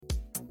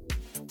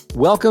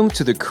Welcome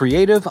to the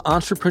Creative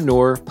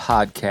Entrepreneur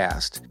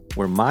Podcast,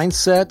 where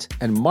mindset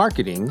and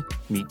marketing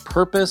meet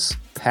purpose,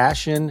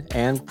 passion,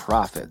 and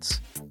profits.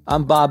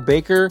 I'm Bob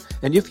Baker,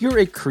 and if you're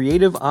a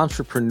creative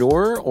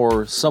entrepreneur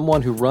or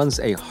someone who runs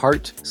a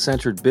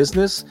heart-centered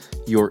business,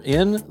 you're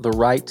in the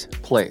right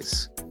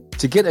place.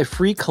 To get a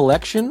free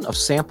collection of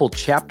sample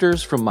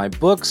chapters from my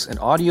books and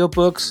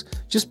audiobooks,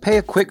 just pay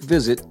a quick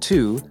visit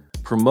to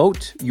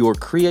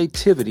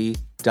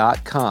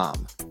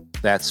promoteyourcreativity.com.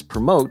 That's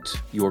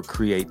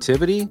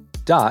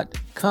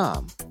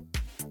promoteyourcreativity.com.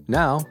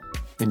 Now,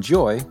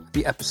 enjoy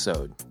the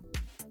episode.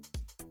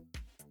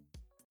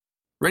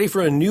 Ready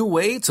for a new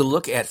way to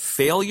look at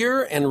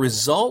failure and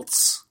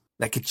results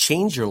that could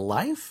change your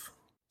life?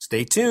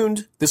 Stay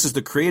tuned. This is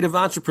The Creative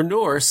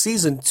Entrepreneur,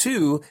 Season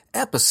 2,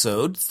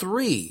 Episode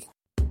 3.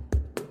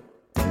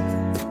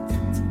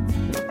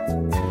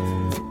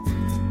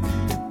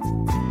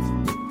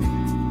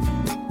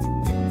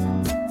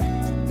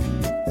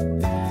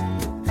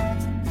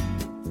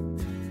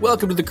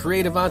 Welcome to The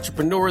Creative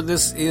Entrepreneur.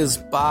 This is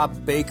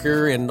Bob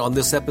Baker, and on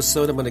this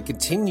episode, I'm going to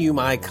continue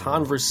my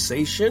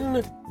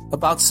conversation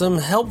about some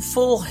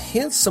helpful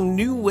hints, some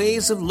new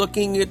ways of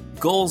looking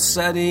at goal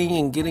setting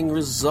and getting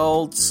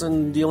results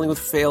and dealing with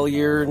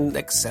failure and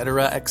et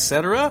cetera, et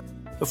cetera.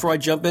 Before I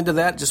jump into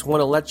that, just want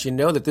to let you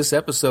know that this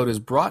episode is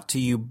brought to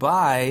you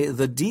by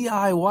the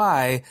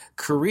DIY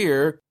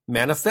Career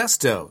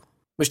Manifesto,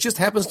 which just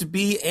happens to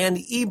be an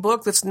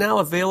ebook that's now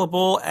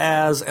available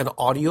as an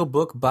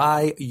audiobook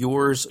by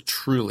yours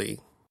truly.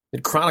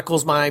 It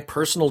chronicles my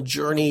personal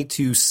journey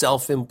to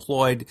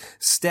self-employed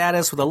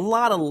status with a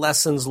lot of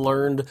lessons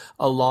learned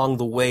along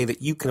the way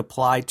that you can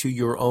apply to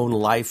your own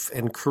life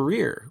and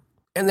career.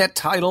 And that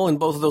title in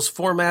both of those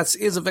formats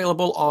is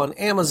available on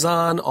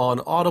Amazon, on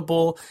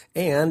Audible,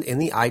 and in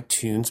the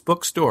iTunes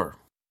bookstore.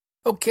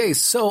 Okay,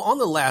 so on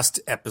the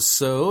last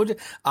episode,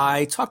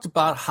 I talked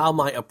about how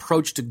my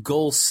approach to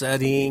goal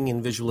setting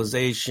and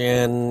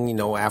visualization,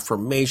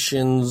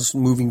 affirmations,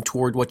 moving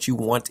toward what you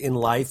want in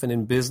life and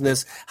in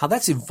business, how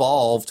that's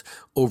evolved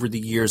over the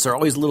years. There are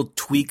always little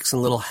tweaks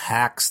and little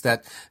hacks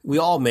that we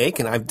all make,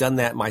 and I've done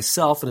that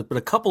myself, but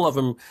a couple of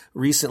them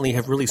recently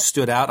have really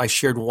stood out. I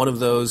shared one of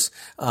those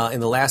in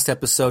the last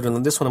episode, and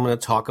in this one I'm going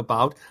to talk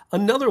about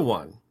another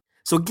one.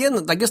 So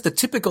again, I guess the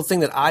typical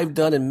thing that I've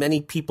done and many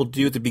people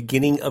do at the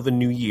beginning of a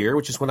new year,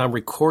 which is when I'm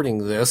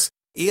recording this,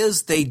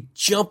 is they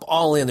jump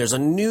all in. There's a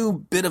new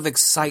bit of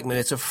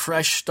excitement. It's a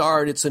fresh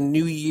start. It's a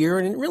new year.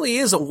 And it really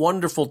is a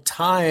wonderful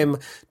time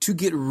to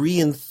get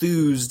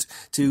re-enthused,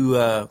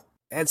 to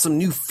add some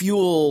new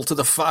fuel to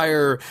the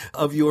fire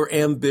of your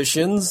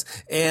ambitions,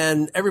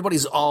 and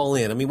everybody's all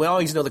in. I mean, we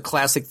always know the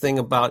classic thing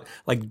about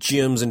like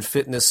gyms and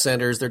fitness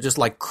centers. They're just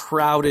like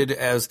crowded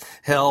as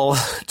hell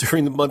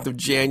during the month of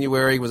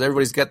January because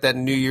everybody's got that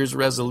New Year's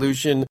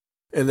resolution.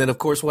 And then, of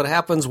course, what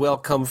happens? Well,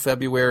 come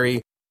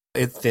February,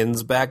 it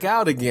thins back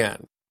out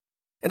again.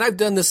 And I've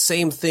done the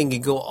same thing. You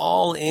go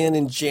all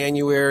in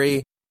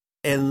January,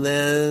 and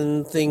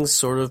then things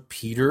sort of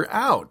peter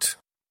out.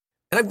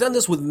 And I've done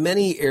this with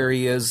many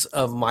areas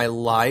of my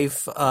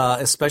life,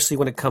 especially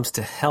when it comes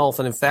to health.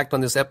 And in fact,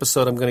 on this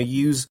episode, I'm going to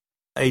use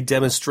a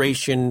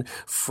demonstration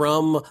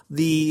from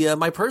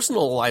my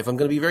personal life. I'm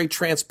going to be very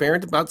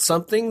transparent about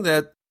something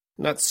that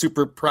I'm not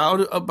super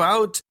proud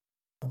about,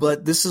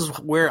 but this is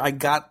where I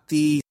got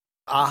the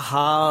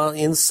aha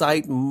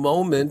insight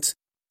moment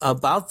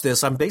about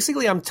this. I'm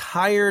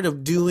tired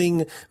of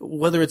doing,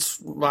 whether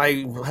it's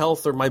my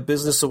health or my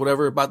business or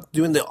whatever, about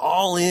doing the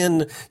all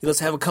in, let's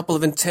have a couple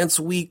of intense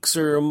weeks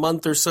or a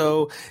month or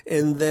so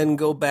and then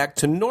go back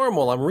to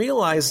normal. I'm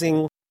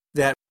realizing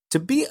that to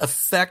be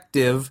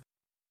effective,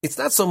 it's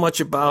not so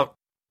much about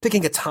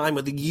picking a time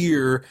of the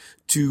year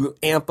to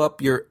amp up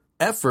your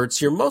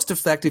efforts. You're most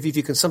effective if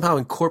you can somehow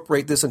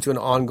incorporate this into an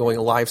ongoing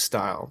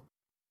lifestyle.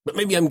 But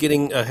maybe I'm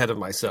getting ahead of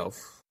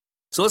myself.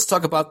 So let's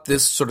talk about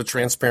this sort of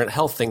transparent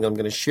health thing that I'm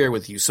going to share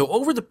with you. So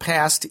over the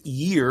past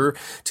year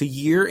to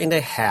year and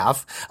a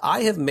half,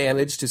 I have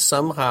managed to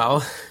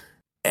somehow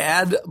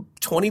add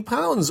 20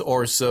 pounds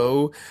or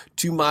so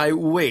to my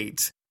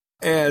weight.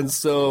 And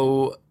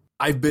so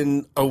I've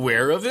been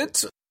aware of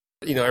it.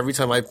 Every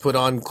time I put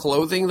on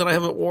clothing that I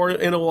haven't worn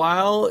in a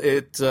while,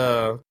 it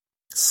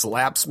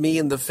slaps me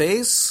in the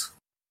face.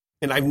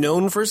 And I've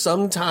known for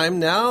some time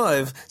now,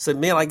 I've said,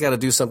 man, I got to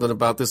do something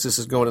about this. This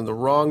is going in the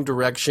wrong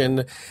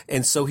direction.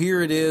 And so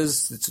here it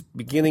is. It's the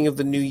beginning of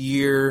the new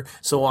year.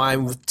 So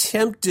I'm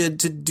tempted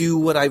to do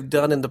what I've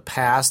done in the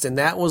past. And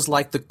that was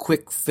like the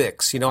quick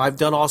fix. I've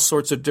done all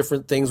sorts of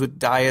different things with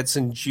diets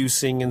and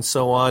juicing and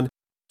so on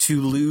to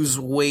lose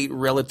weight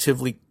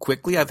relatively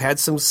quickly. I've had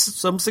some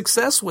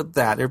success with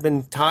that. There have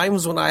been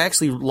times when I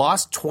actually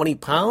lost 20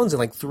 pounds in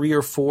like 3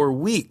 or 4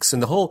 weeks.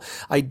 And the whole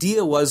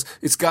idea was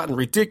it's gotten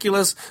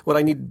ridiculous. What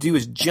I need to do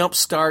is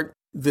jumpstart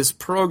this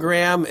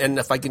program. And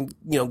if I can,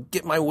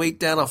 get my weight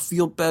down, I'll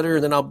feel better.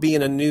 And then I'll be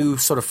in a new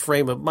sort of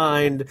frame of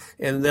mind.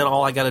 And then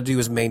all I got to do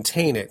is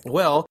maintain it.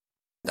 Well,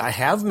 I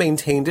have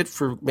maintained it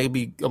for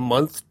maybe a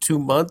month, 2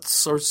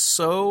 months or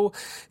so,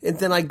 and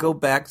then I go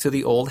back to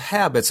the old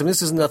habits. I mean,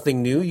 this is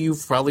nothing new.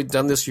 You've probably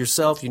done this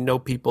yourself. You know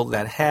people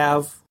that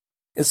have.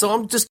 And so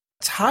I'm just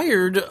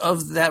tired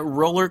of that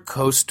roller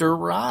coaster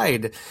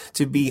ride,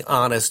 to be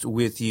honest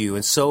with you.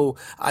 And so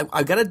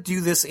I've got to do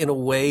this in a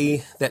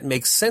way that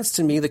makes sense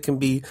to me, that can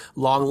be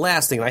long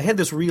lasting. And I had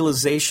this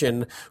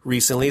realization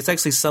recently. It's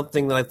actually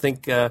something that I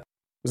think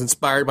was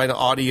inspired by an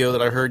audio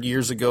that I heard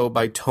years ago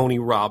by Tony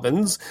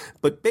Robbins.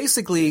 But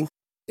basically,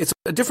 it's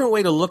a different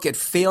way to look at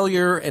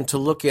failure and to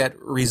look at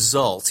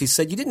results. He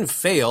said you didn't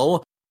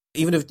fail,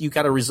 even if you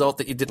got a result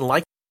that you didn't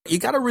like. You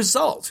got a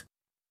result.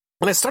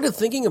 And I started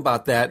thinking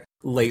about that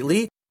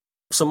lately.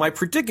 So my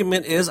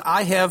predicament is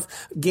I have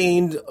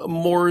gained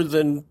more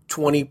than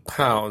 20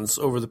 pounds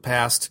over the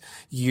past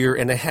year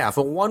and a half.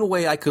 And one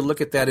way I could look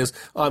at that is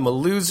I'm a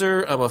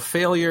loser, I'm a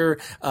failure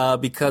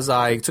because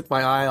I took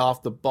my eye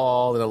off the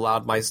ball and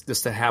allowed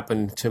this to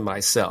happen to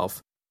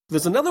myself.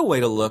 There's another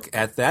way to look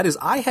at that is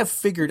I have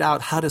figured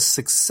out how to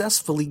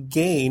successfully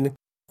gain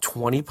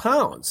 20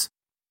 pounds.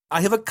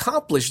 I have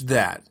accomplished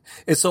that.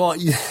 And so,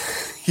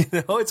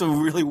 it's a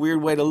really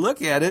weird way to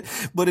look at it,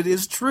 but it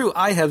is true.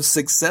 I have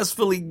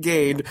successfully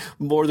gained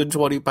more than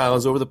 20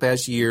 pounds over the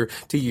past year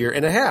to year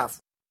and a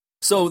half.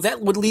 So that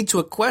would lead to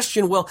a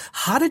question, well,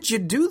 how did you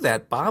do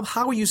that, Bob?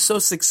 How are you so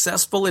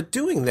successful at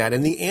doing that?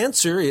 And the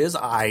answer is,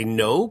 I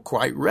know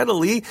quite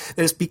readily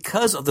that it's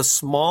because of the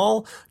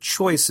small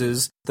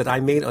choices that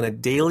I made on a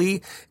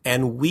daily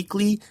and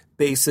weekly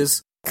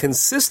basis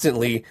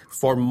consistently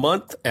for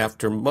month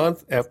after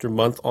month after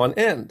month on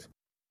end.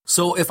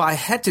 So if I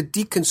had to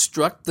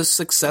deconstruct the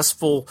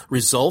successful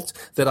result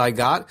that I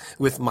got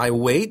with my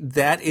weight,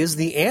 that is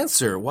the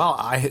answer.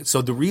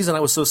 So the reason I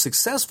was so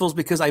successful is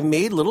because I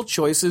made little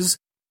choices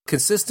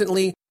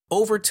consistently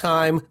over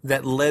time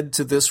that led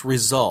to this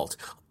result.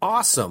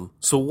 Awesome.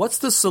 So what's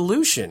the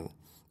solution?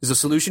 Is the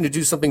solution to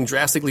do something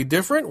drastically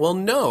different? Well,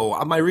 no.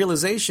 My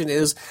realization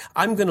is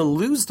I'm going to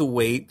lose the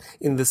weight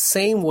in the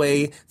same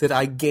way that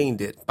I gained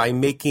it, by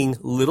making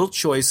little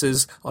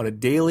choices on a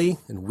daily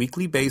and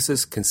weekly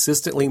basis,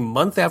 consistently,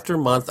 month after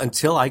month,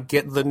 until I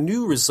get the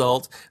new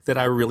result that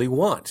I really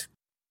want.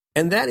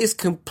 And that is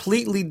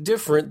completely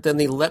different than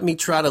the let me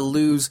try to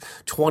lose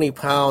 20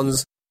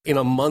 pounds in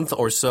a month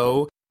or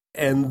so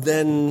and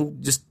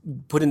then just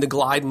put into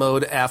glide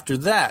mode after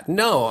that.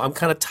 No, I'm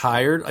kind of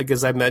tired, like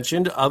as I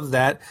mentioned, of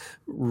that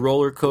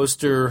roller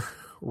coaster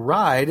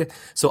ride.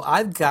 So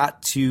I've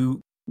got to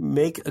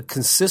make a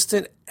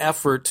consistent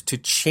effort to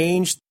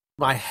change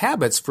my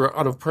habits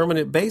on a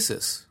permanent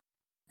basis.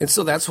 And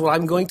so that's what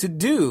I'm going to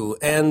do.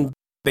 And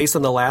based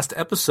on the last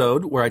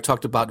episode where I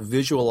talked about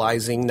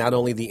visualizing not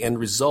only the end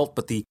result,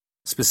 but the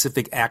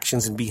specific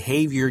actions and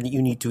behavior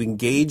you need to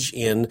engage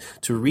in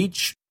to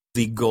reach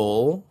the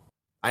goal,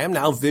 I am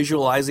now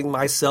visualizing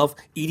myself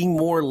eating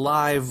more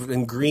live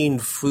and green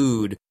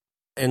food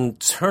and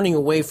turning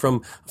away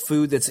from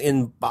food that's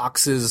in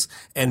boxes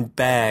and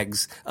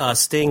bags,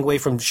 staying away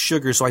from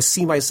sugar. So I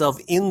see myself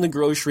in the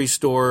grocery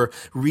store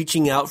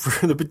reaching out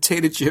for the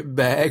potato chip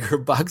bag or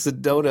box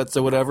of donuts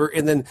or whatever,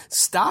 and then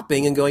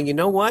stopping and going, you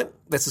know what?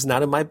 This is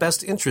not in my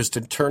best interest,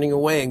 and turning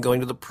away and going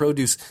to the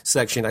produce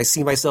section. I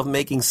see myself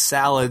making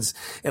salads,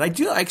 and I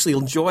do actually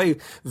enjoy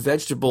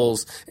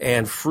vegetables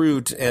and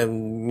fruit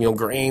and,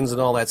 grains and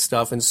all that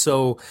stuff. And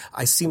so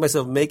I see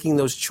myself making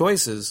those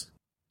choices.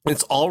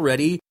 It's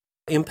already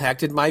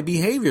impacted my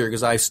behavior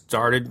because I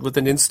started with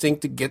an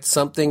instinct to get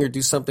something or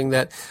do something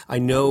that I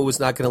know is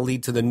not going to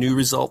lead to the new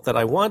result that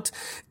I want,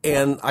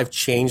 and I've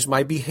changed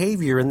my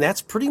behavior. And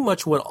that's pretty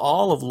much what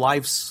all of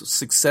life's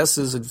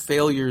successes and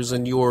failures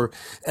and your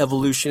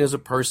evolution as a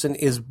person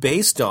is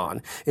based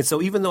on. And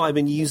so even though I've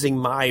been using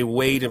my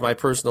weight and my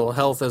personal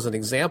health as an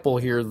example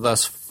here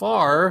thus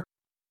far,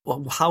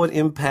 how it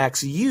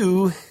impacts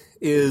you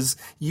is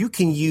you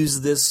can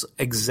use this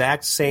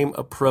exact same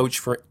approach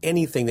for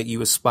anything that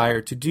you aspire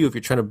to do. If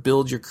you're trying to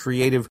build your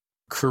creative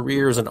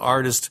career as an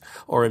artist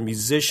or a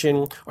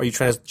musician, or you're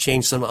trying to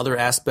change some other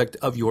aspect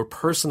of your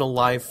personal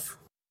life,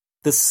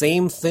 the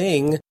same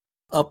thing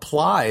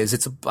applies.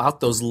 It's about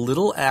those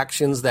little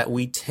actions that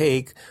we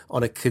take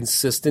on a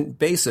consistent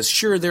basis.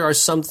 Sure, there are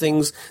some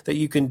things that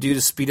you can do to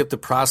speed up the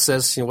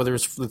process, whether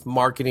it's with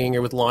marketing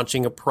or with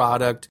launching a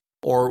product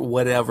or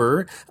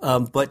whatever.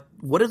 But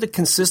what are the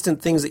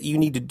consistent things that you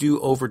need to do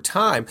over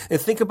time? And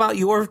think about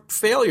your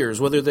failures,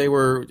 whether they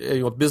were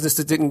a business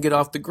that didn't get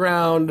off the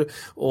ground,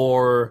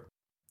 or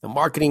a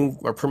marketing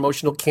or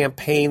promotional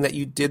campaign that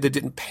you did that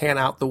didn't pan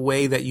out the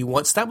way that you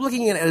want. Stop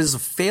looking at it as a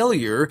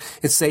failure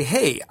and say,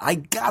 hey, I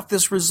got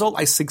this result.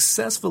 I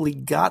successfully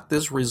got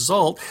this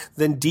result.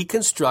 Then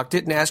deconstruct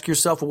it and ask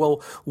yourself,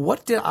 well,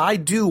 what did I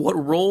do? What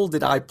role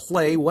did I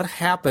play? What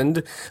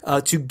happened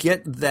to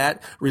get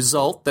that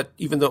result that,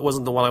 even though it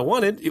wasn't the one I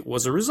wanted, it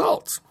was a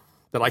result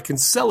that I can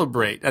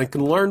celebrate and I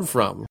can learn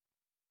from.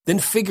 Then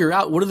figure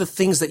out what are the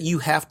things that you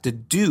have to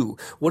do.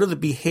 What are the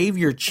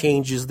behavior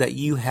changes that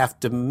you have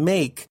to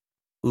make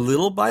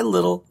little by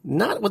little,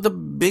 not with a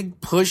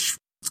big push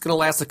It's going to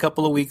last a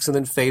couple of weeks and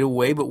then fade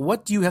away, but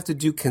what do you have to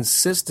do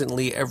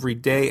consistently every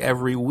day,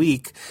 every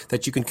week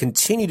that you can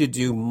continue to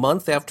do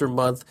month after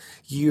month,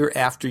 year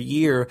after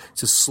year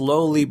to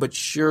slowly but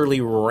surely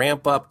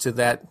ramp up to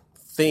that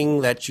thing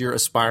that you're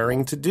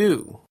aspiring to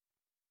do?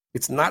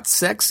 It's not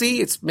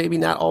sexy. It's maybe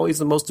not always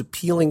the most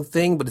appealing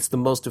thing, but it's the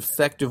most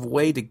effective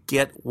way to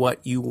get what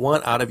you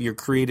want out of your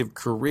creative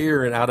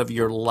career and out of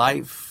your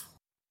life.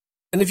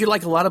 And if you're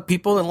like a lot of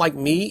people and like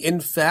me,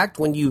 in fact,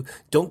 when you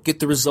don't get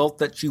the result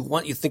that you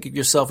want, you think of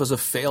yourself as a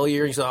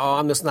failure. You say, oh,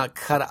 I'm just not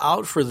cut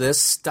out for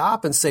this.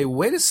 Stop and say,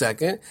 wait a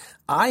second.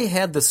 I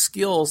had the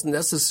skills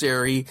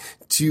necessary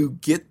to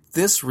get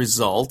this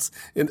result.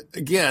 And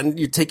again,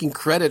 you're taking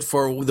credit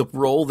for the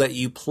role that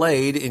you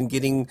played in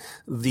getting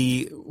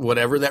the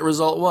whatever that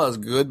result was,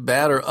 good,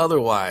 bad, or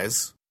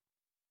otherwise.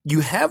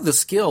 You have the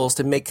skills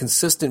to make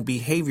consistent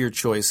behavior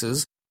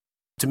choices,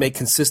 to make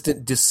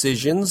consistent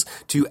decisions,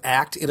 to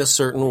act in a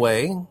certain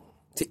way,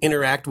 to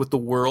interact with the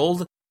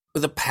world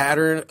with a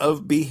pattern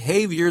of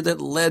behavior that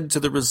led to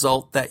the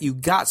result that you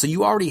got. So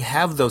you already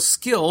have those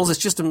skills. It's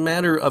just a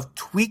matter of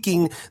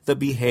tweaking the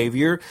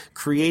behavior,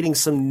 creating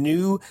some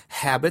new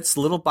habits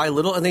little by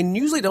little. And they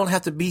usually don't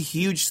have to be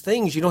huge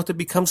things. You don't have to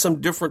become some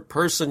different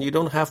person. You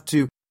don't have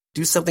to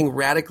do something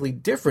radically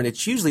different.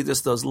 It's usually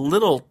just those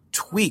little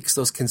tweaks,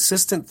 those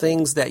consistent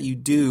things that you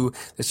do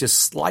that's just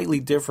slightly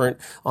different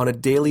on a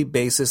daily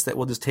basis that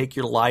will just take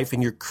your life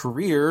and your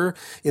career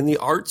in the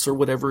arts or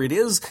whatever it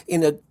is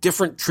in a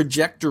different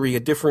trajectory, a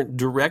different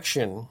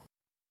direction,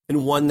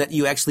 and one that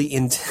you actually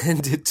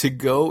intended to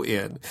go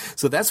in.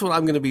 So that's what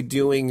I'm going to be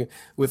doing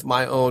with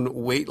my own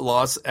weight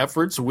loss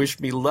efforts. Wish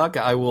me luck.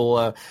 I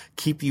will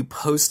keep you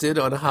posted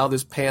on how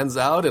this pans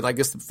out. And I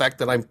guess the fact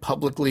that I'm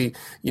publicly,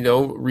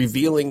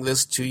 revealing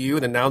this to you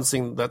and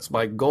announcing that's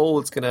my goal,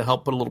 it's going to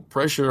help put a little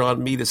pressure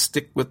on me to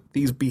stick with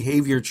these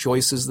behavior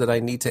choices that I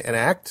need to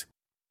enact.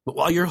 But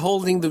while you're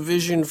holding the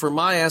vision for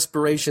my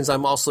aspirations,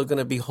 I'm also going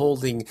to be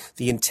holding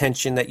the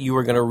intention that you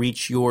are going to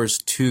reach yours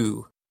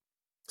too.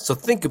 So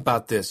think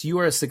about this. You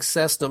are a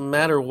success no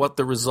matter what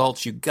the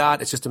results you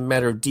got. It's just a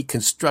matter of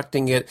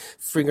deconstructing it,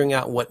 figuring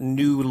out what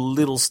new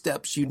little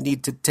steps you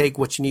need to take,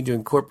 what you need to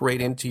incorporate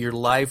into your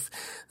life.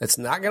 That's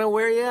not going to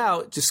wear you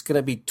out. Just going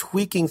to be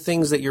tweaking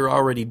things that you're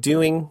already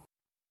doing.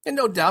 And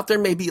no doubt there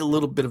may be a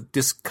little bit of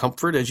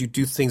discomfort as you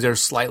do things that are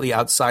slightly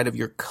outside of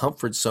your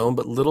comfort zone,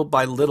 but little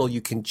by little you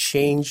can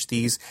change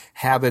these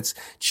habits,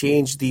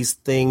 change these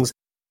things.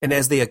 And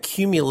as they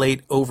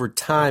accumulate over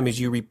time, as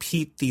you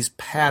repeat these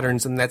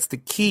patterns, and that's the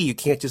key, you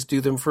can't just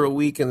do them for a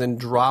week and then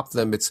drop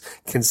them. It's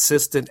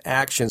consistent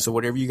action. So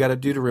whatever you got to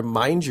do to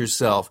remind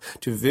yourself,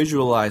 to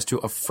visualize, to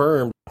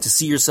affirm, to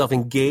see yourself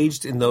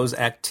engaged in those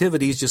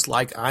activities, just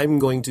like I'm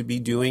going to be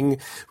doing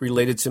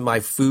related to my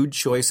food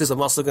choices.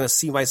 I'm also going to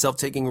see myself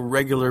taking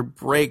regular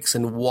breaks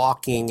and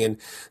walking and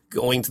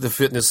going to the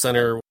fitness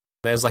center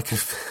as I can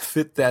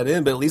fit that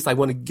in. But at least I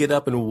want to get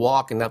up and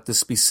walk and not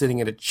just be sitting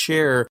in a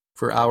chair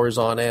for hours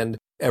on end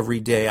every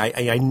day.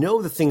 I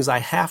know the things I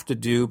have to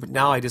do, but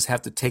now I just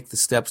have to take the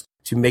steps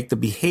to make the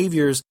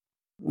behaviors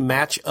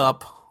match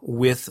up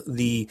with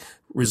the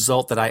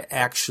result that I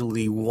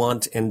actually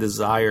want and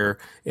desire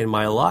in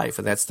my life.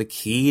 And that's the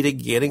key to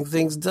getting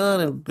things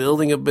done and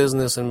building a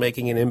business and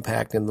making an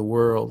impact in the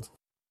world.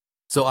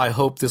 So I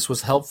hope this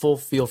was helpful.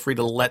 Feel free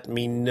to let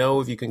me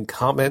know if you can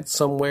comment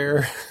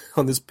somewhere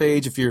on this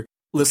page. If you're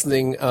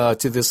listening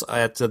to this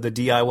at the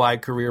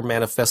DIY Career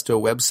Manifesto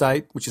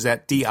website, which is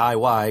at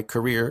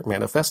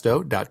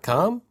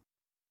DIYcareermanifesto.com.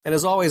 And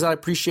as always, I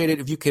appreciate it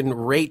if you can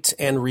rate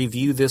and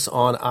review this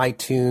on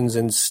iTunes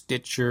and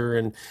Stitcher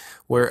and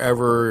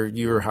wherever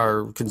you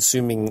are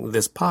consuming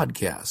this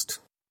podcast.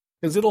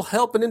 Because it'll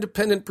help an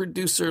independent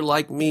producer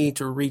like me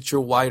to reach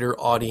a wider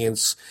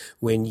audience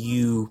when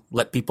you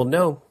let people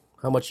know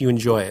how much you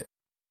enjoy it.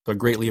 So I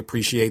greatly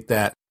appreciate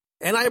that.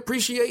 And I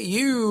appreciate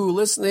you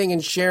listening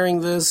and sharing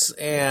this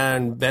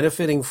and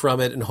benefiting from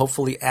it and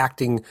hopefully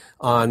acting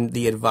on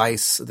the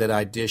advice that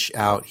I dish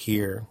out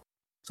here.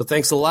 So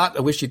thanks a lot.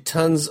 I wish you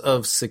tons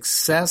of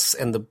success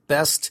and the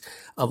best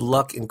of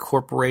luck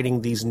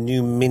incorporating these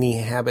new mini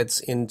habits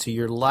into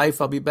your life.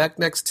 I'll be back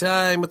next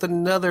time with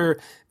another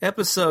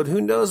episode.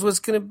 Who knows what's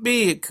going to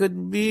be? It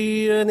could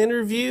be an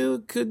interview.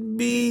 It could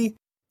be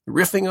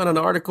riffing on an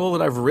article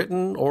that I've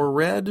written or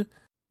read.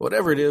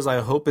 Whatever it is,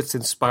 I hope it's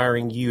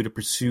inspiring you to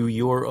pursue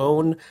your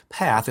own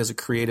path as a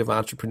creative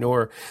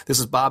entrepreneur. This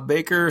is Bob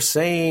Baker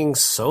saying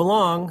so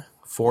long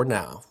for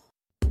now.